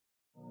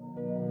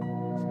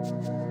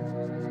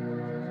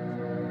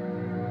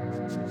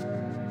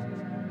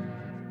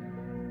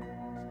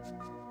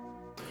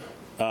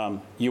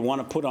You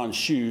want to put on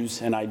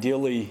shoes, and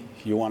ideally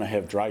you want to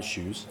have dry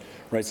shoes,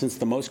 right? Since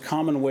the most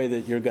common way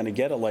that you're going to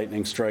get a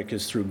lightning strike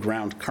is through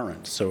ground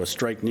current. So a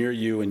strike near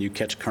you and you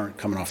catch current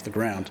coming off the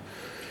ground.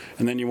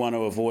 And then you want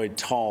to avoid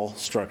tall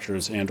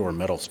structures and or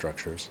metal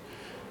structures.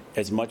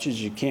 As much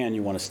as you can,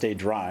 you want to stay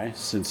dry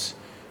since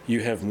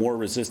you have more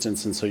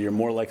resistance, and so you're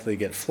more likely to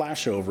get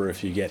flashover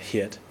if you get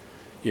hit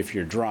if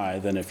you're dry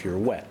than if you're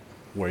wet,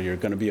 where you're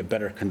going to be a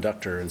better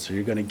conductor, and so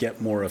you're going to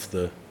get more of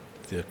the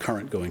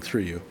current going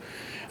through you.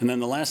 And then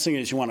the last thing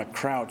is you want to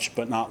crouch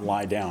but not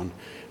lie down.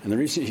 And the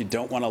reason you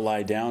don't want to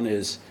lie down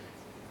is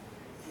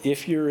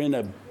if you're in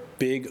a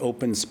big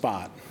open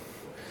spot,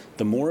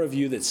 the more of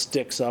you that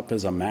sticks up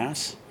as a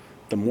mass,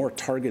 the more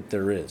target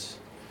there is.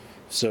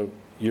 So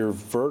your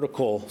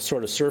vertical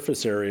sort of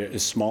surface area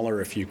is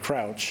smaller if you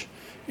crouch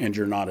and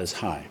you're not as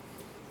high.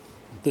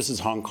 This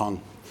is Hong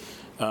Kong.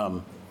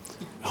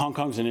 Hong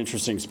Kong's an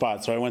interesting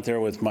spot. So I went there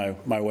with my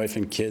wife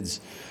and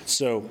kids.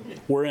 So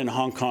we're in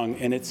Hong Kong,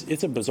 and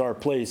it's a bizarre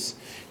place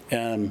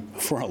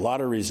for a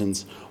lot of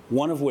reasons.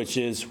 One of which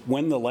is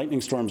when the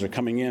lightning storms are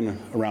coming in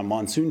around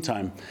monsoon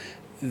time,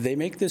 they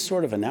make this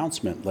sort of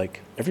announcement,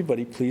 like,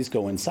 everybody please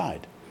go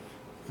inside.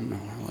 And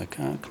we're like,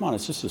 come on,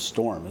 it's just a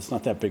storm. It's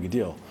not that big a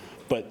deal.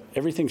 But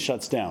everything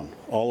shuts down.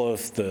 All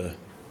the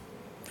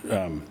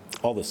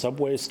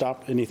subways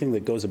stop. Anything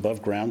that goes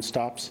above ground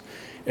stops.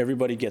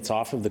 Everybody gets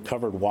off of the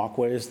covered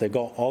walkways. They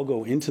all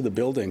go into the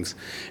buildings.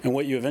 And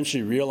what you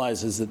eventually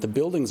realize is that the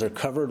buildings are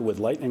covered with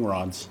lightning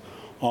rods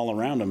all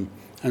around them.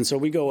 And so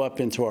we go up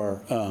into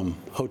our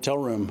hotel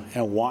room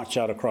and watch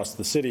out across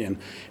the city. And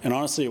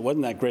honestly, it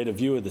wasn't that great a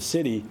view of the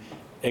city,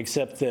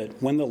 except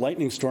that when the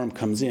lightning storm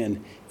comes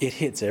in, it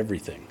hits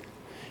everything.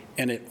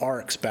 And it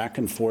arcs back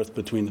and forth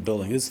between the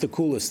buildings. It's the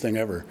coolest thing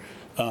ever.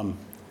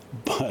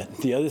 But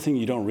the other thing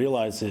you don't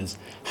realize is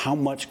how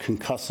much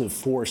concussive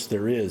force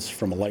there is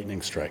from a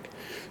lightning strike.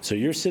 So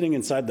you're sitting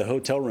inside the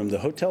hotel room, the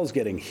hotel's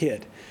getting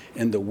hit,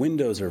 and the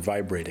windows are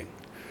vibrating,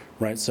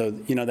 right? So,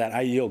 you know, that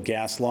ideal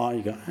gas law,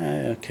 you go,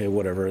 okay,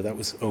 whatever, that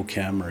was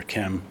OChem or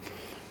chem.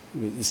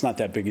 It's not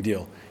that big a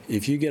deal.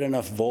 If you get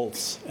enough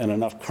volts and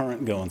enough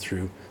current going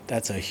through,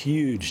 that's a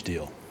huge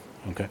deal,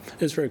 okay?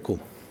 It's very cool.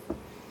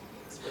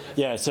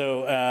 Yeah,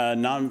 so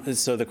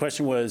so the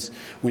question was,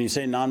 when you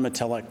say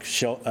non-metallic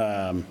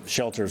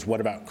shelters,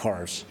 what about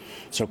cars?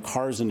 So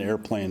cars and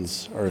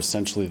airplanes are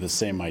essentially the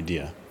same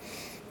idea,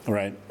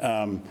 right?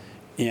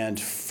 And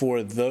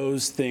for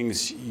those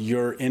things,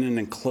 you're in an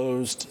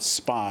enclosed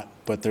spot,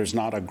 but there's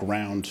not a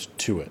ground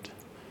to it,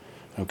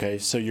 okay?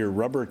 So your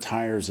rubber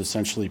tires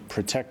essentially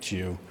protect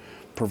you,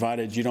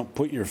 provided you don't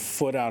put your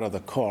foot out of the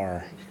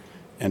car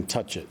and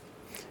touch it.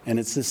 And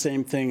it's the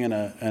same thing in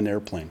an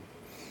airplane.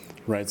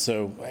 Right,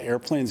 so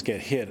airplanes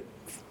get hit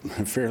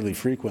fairly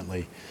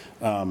frequently,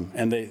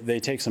 and they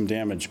take some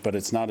damage, but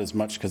it's not as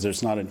much because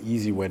there's not an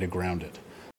easy way to ground it.